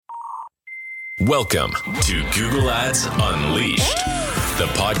Welcome to Google Ads Unleashed, the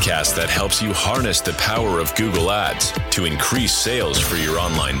podcast that helps you harness the power of Google Ads to increase sales for your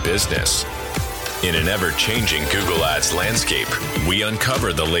online business. In an ever-changing Google Ads landscape, we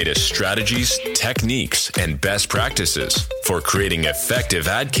uncover the latest strategies, techniques, and best practices for creating effective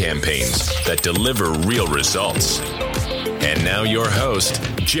ad campaigns that deliver real results. And now your host,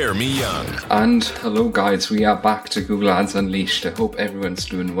 Jeremy Young. And hello guys, we are back to Google Ads Unleashed. I hope everyone's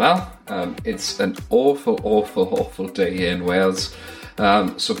doing well. It's an awful day here in Wales.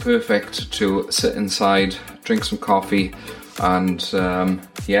 So perfect to sit inside, drink some coffee and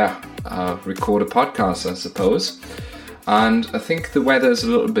record a podcast, I suppose. And I think the weather is a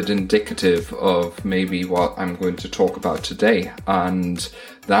little bit indicative of maybe what I'm going to talk about today. And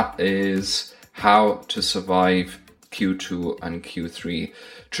that is how to survive Q2 and Q3.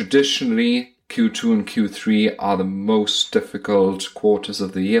 Traditionally, Q2 and Q3 are the most difficult quarters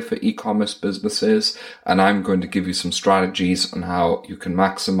of the year for e-commerce businesses, and I'm going to give you some strategies on how you can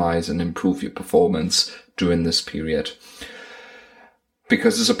maximize and improve your performance during this period.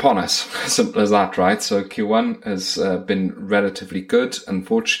 Because it's upon us, simple as that, right? So Q1 has been relatively good.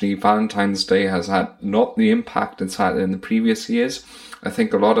 Unfortunately, Valentine's Day has had not the impact it's had in the previous years. I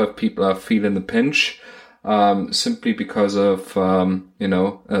think a lot of people are feeling the pinch. Simply because of,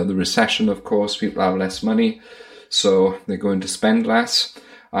 the recession, of course, people have less money, so they're going to spend less.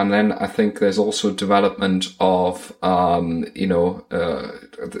 And then I think there's also development of, a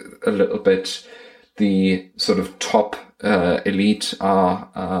little bit, the sort of top elite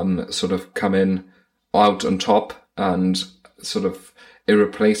are sort of coming out on top, and sort of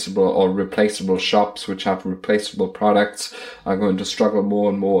irreplaceable or replaceable shops which have replaceable products are going to struggle more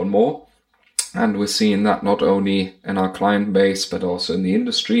and more and more. And we're seeing that not only in our client base, but also in the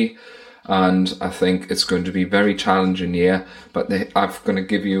industry. And I think it's going to be a very challenging year. But I'm going to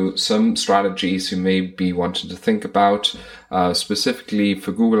give you some strategies you may be wanting to think about, specifically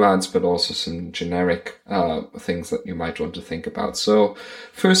for Google Ads, but also some generic things that you might want to think about. So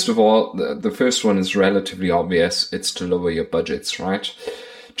first of all, the first one is relatively obvious. It's to lower your budgets, right?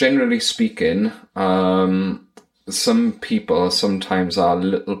 Generally speaking, some people sometimes are a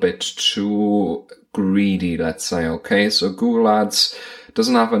little bit too greedy, let's say, okay? So Google Ads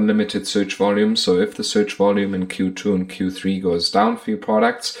doesn't have unlimited search volume. So if the search volume in Q2 and Q3 goes down for your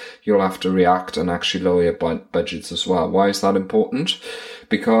products, you'll have to react and actually lower your budgets as well. Why is that important?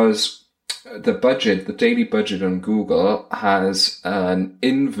 Because the daily budget on Google has an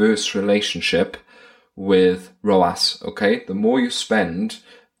inverse relationship with ROAS, okay? The more you spend,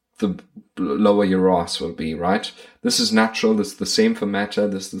 the lower your ROAS will be, right? This is natural. This is the same for Meta.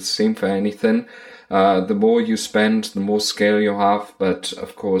 This is the same for anything. The more you spend, the more scale you have. But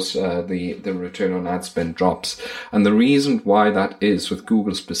of course, the return on ad spend drops. And the reason why that is with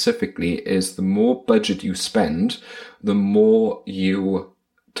Google specifically is the more budget you spend, the more you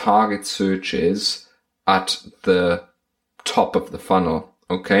target searches at the top of the funnel.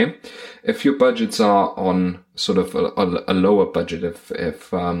 Okay, if your budgets are on sort of a lower budget,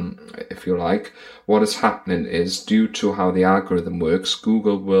 if you like, what is happening is due to how the algorithm works,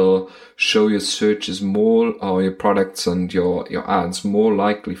 Google will show your searches more, or your products and your ads more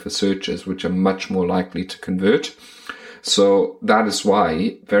likely for searches, which are much more likely to convert. So that is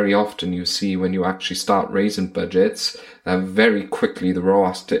why very often you see when you actually start raising budgets, very quickly the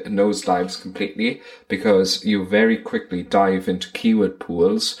ROAS nosedives completely, because you very quickly dive into keyword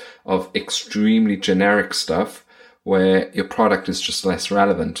pools of extremely generic stuff where your product is just less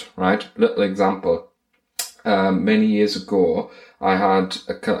relevant, right? Little example. Many years ago,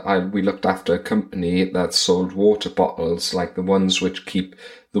 we looked after a company that sold water bottles, like the ones which keep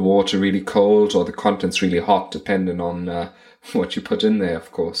the water really cold or the contents really hot, depending on what you put in there,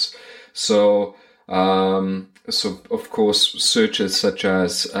 of course. So of course, searches such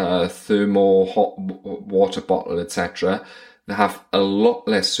as thermal, hot water bottle, etc., they have a lot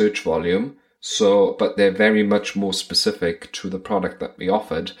less search volume. But they're very much more specific to the product that we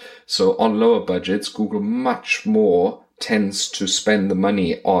offered. So on lower budgets, Google much more tends to spend the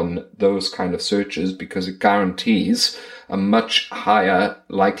money on those kind of searches because it guarantees a much higher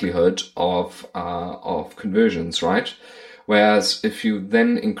likelihood of conversions, right? Whereas if you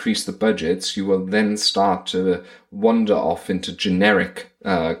then increase the budgets, you will then start to wander off into generic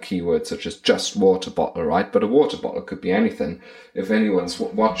keywords such as just water bottle, right? But a water bottle could be anything. If anyone's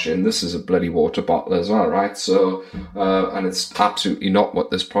watching, this is a bloody water bottle as well, right? So, and it's absolutely not what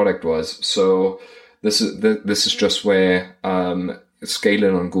this product was. So this is just where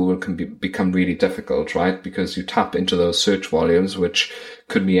scaling on Google can become really difficult, right? Because you tap into those search volumes, which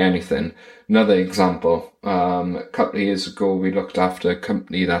could be anything. Another example, a couple of years ago, we looked after a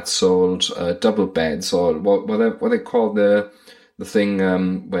company that sold double beds, or what they call the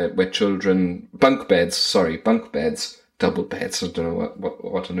thing where children, bunk beds, double beds, I don't know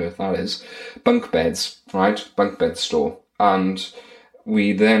what on earth that is. Bunk beds, right? Bunk bed store. And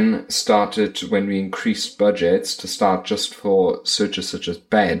we then started, when we increased budgets, to start just for searches such as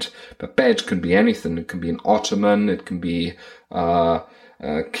bed. But bed can be anything. It can be an ottoman, it can be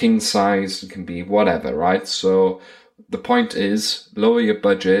king size, it can be whatever, right? So the point is, lower your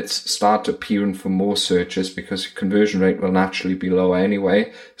budgets, start appearing for more searches, because your conversion rate will naturally be lower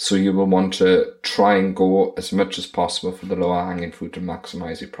anyway. So you will want to try and go as much as possible for the lower hanging fruit to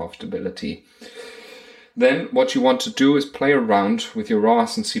maximize your profitability. Then what you want to do is play around with your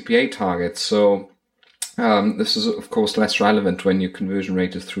ROAS and CPA targets. So this is, of course, less relevant when your conversion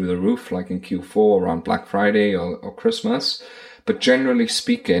rate is through the roof, like in Q4 around Black Friday or Christmas. But generally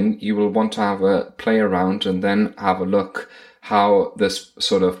speaking, you will want to have a play around and then have a look how this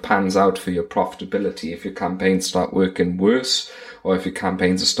sort of pans out for your profitability. If your campaigns start working worse, or if your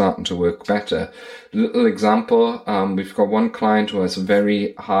campaigns are starting to work better. Little example, we've got one client who has a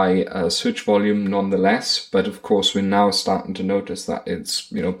very high search volume nonetheless, but of course we're now starting to notice that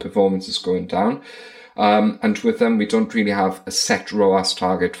its performance is going down. And with them, we don't really have a set ROAS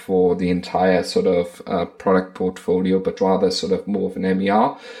target for the entire sort of product portfolio, but rather sort of more of an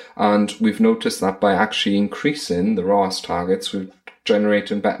MER. And we've noticed that by actually increasing the ROAS targets, we're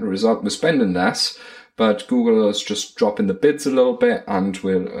generating better results. We're spending less, but Google is just dropping the bids a little bit, and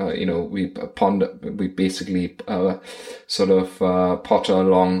we basically potter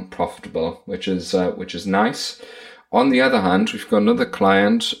along profitable, which is nice. On the other hand, we've got another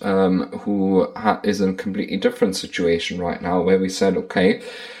client who is in a completely different situation right now, where we said, okay,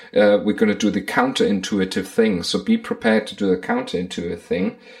 we're going to do the counterintuitive thing. So be prepared to do the counterintuitive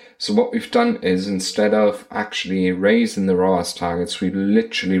thing. So what we've done is, instead of actually raising the ROAS targets, we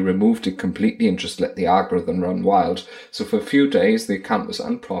literally removed it completely and just let the algorithm run wild. So for a few days, the account was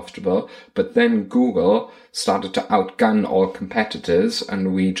unprofitable, but then Google started to outgun all competitors,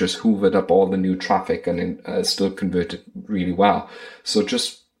 and we just hoovered up all the new traffic, and it still converted really well. So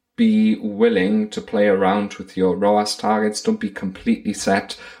just be willing to play around with your ROAS targets. Don't be completely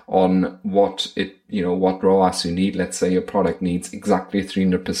set on what ROAS you need. Let's say your product needs exactly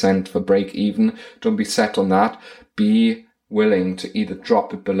 300% for break even. Don't be set on that. Be willing to either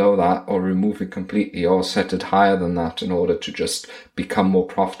drop it below that, or remove it completely, or set it higher than that in order to just become more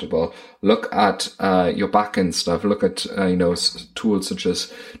profitable. Look at your back-end stuff. Look at tools such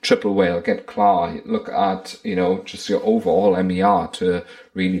as Triple Whale, Get Clar. Look at just your overall MER to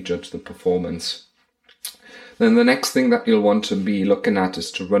really judge the performance. Then the next thing that you'll want to be looking at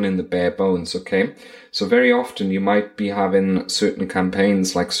is to run in the bare bones, okay? So very often you might be having certain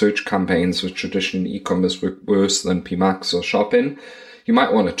campaigns, like search campaigns, which traditionally e-commerce work worse than PMax or Shopping. You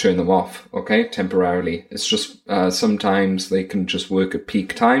might want to turn them off, okay, temporarily. It's just sometimes they can just work at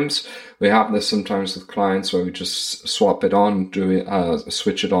peak times. We have this sometimes with clients where we just switch it on,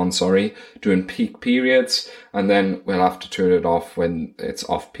 during peak periods, and then we'll have to turn it off when it's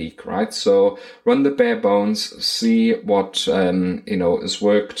off peak, right? So run the bare bones, see what has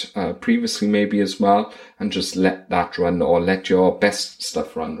worked previously maybe as well, and just let that run, or let your best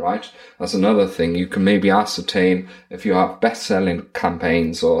stuff run, right? That's another thing. You can maybe ascertain if you have best-selling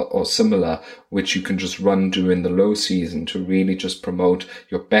campaigns or similar, which you can just run during the low season to really just promote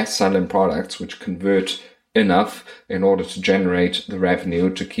your best-selling products, which convert enough in order to generate the revenue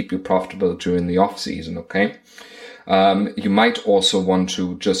to keep you profitable during the off season, okay? You might also want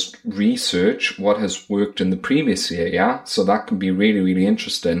to just research what has worked in the previous year, yeah? So that can be really, really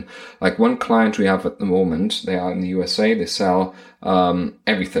interesting. Like one client we have at the moment, they are in the USA, they sell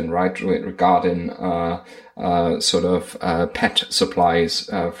everything, right, regarding pet supplies,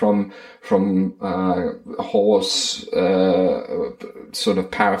 from horse sort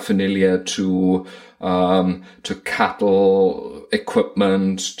of paraphernalia to cattle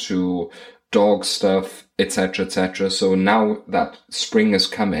equipment, to dog stuff, etc., etc. So now that spring has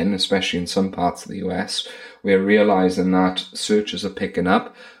come in, especially in some parts of the US, we're realizing that searches are picking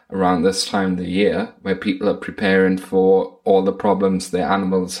up around this time of the year, where people are preparing for all the problems their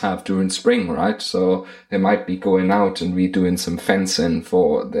animals have during spring, right? So they might be going out and redoing some fencing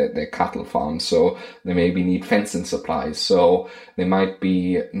for their cattle farms. So they maybe need fencing supplies. So they might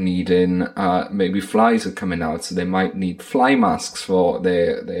be needing, maybe flies are coming out. So they might need fly masks for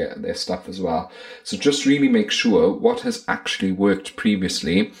their stuff as well. So just really make sure what has actually worked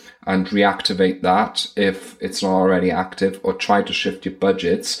previously and reactivate that if it's not already active, or try to shift your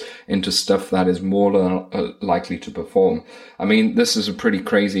budgets budgets into stuff that is more likely to perform. I mean, this is a pretty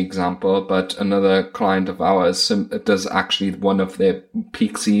crazy example, but another client of ours does actually, one of their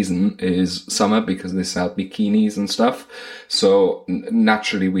peak season is summer because they sell bikinis and stuff. So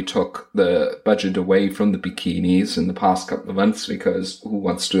naturally we took the budget away from the bikinis in the past couple of months, because who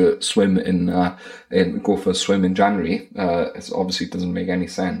wants to swim go for a swim in January? It obviously doesn't make any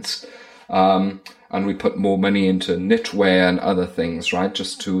sense. And we put more money into knitwear and other things, right?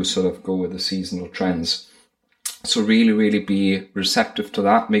 Just to sort of go with the seasonal trends. So really, really be receptive to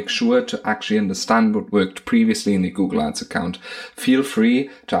that. Make sure to actually understand what worked previously in the Google Ads account. Feel free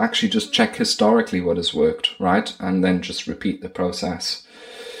to actually just check historically what has worked, right? And then just repeat the process.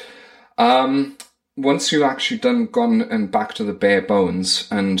 Once you've actually gone and back to the bare bones,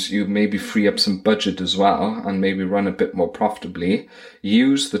 and you maybe free up some budget as well, and maybe run a bit more profitably,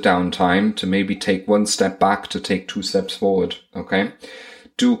 use the downtime to maybe take one step back to take 2 steps forward. Okay.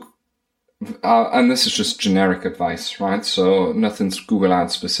 And this is just generic advice, right? So nothing's Google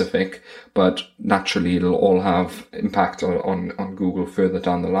Ads specific, but naturally it'll all have impact on Google further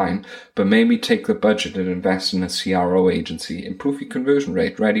down the line. But maybe take the budget and invest in a CRO agency, improve your conversion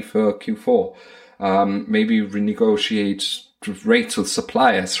rate, ready for Q4. Maybe renegotiate rates with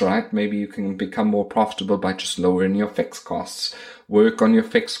suppliers, right? Maybe you can become more profitable by just lowering your fixed costs. Work on your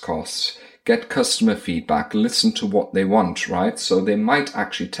fixed costs. Get customer feedback, listen to what they want, right? So they might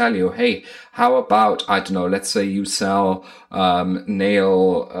actually tell you, hey, how about, I don't know, let's say you sell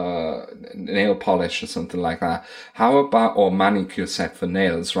nail polish or something like that. How about, or manicure set for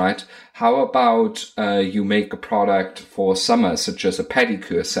nails, right? How about you make a product for summer, such as a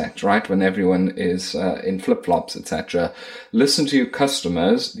pedicure set, right? When everyone is in flip-flops, etc. Listen to your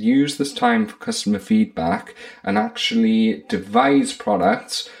customers, use this time for customer feedback, and actually devise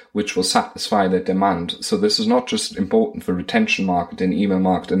products which will satisfy their demand. So this is not just important for retention marketing, email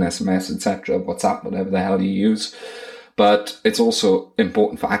marketing, SMS, etc., WhatsApp, whatever the hell you use, but it's also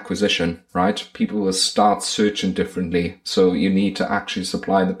important for acquisition, right? People will start searching differently. So you need to actually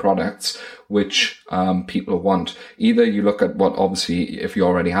supply the products which people want. Either you look at what, obviously, if you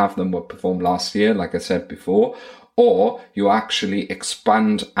already have them, what performed last year, like I said before, or you actually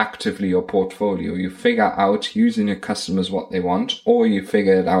expand actively your portfolio. You figure out using your customers what they want, or you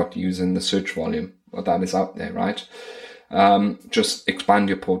figure it out using the search volume, what that is out there, right? Just expand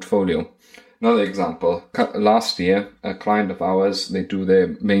your portfolio. Another example, last year, a client of ours, they do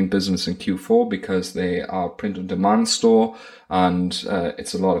their main business in Q4 because they are a print on demand store, and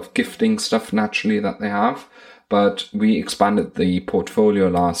it's a lot of gifting stuff naturally that they have. But we expanded the portfolio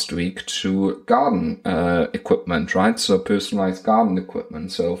last week to garden equipment, right? So personalized garden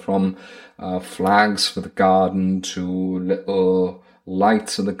equipment. So from flags for the garden to little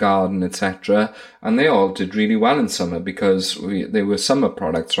lights in the garden, etc. And they all did really well in summer because they were summer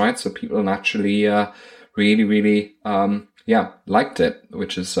products, right? So people naturally really, really liked it,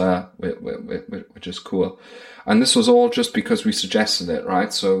 which is cool. And this was all just because we suggested it,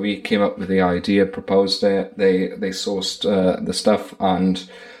 right? So we came up with the idea, proposed it, they sourced the stuff, and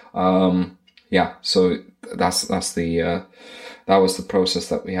so that was the process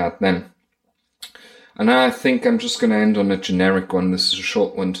that we had then. And I think I'm just going to end on a generic one. This is a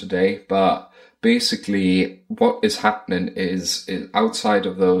short one today, but basically what is happening is outside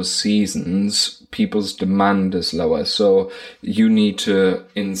of those seasons, people's demand is lower. So you need to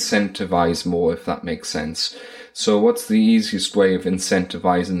incentivize more, if that makes sense. So what's the easiest way of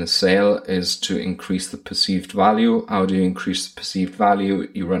incentivizing a sale is to increase the perceived value. How do you increase the perceived value?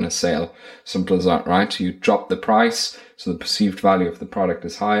 You run a sale. Simple as that, right? You drop the price, so the perceived value of the product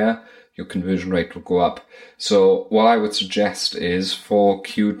is higher. Your conversion rate will go up. So what I would suggest is for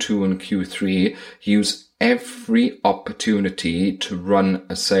Q2 and Q3, use every opportunity to run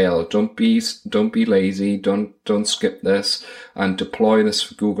a sale. Don't be lazy. Don't skip this, and deploy this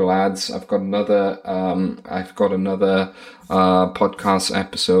for Google Ads. I've got another podcast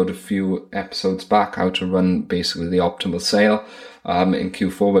episode a few episodes back, how to run basically the optimal sale in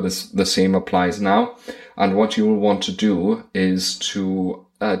Q4, but the same applies now. And what you will want to do is to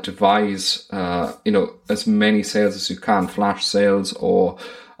devise, as many sales as you can, flash sales or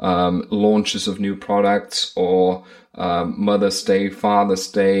launches of new products, or Mother's Day, Father's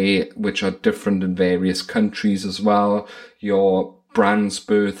Day, which are different in various countries as well. Your brand's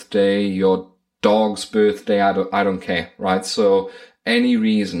birthday, your dog's birthday, I don't care, right? So any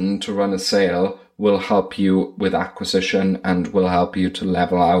reason to run a sale will help you with acquisition and will help you to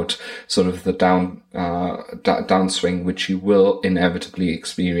level out sort of the downswing, which you will inevitably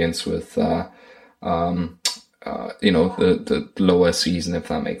experience with, the lower season, if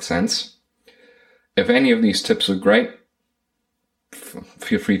that makes sense. If any of these tips are great,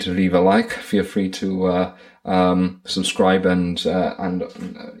 feel free to leave a like. Feel free to subscribe and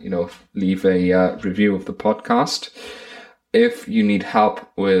leave a review of the podcast. If you need help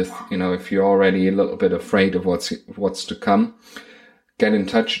with, if you're already a little bit afraid of what's to come, get in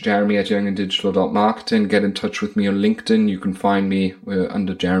touch, jeremy@younganddigital.marketing. Get in touch with me on LinkedIn. You can find me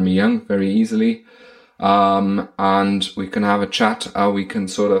under Jeremy Young very easily. And we can have a chat how we can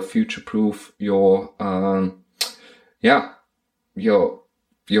sort of future-proof your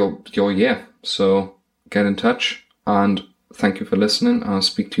year. So get in touch, and thank you for listening. I'll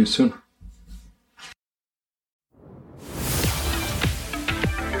speak to you soon.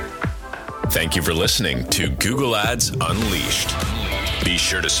 Thank you for listening to Google Ads Unleashed. Be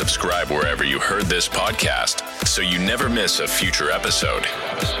sure to subscribe wherever you heard this podcast so you never miss a future episode.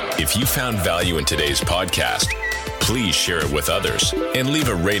 If you found value in today's podcast, please share it with others and leave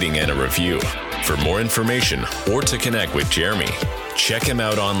a rating and a review. For more information or to connect with Jeremy, check him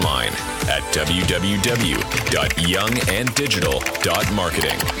out online at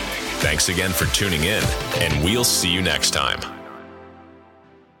www.younganddigital.marketing. Thanks again for tuning in, and we'll see you next time.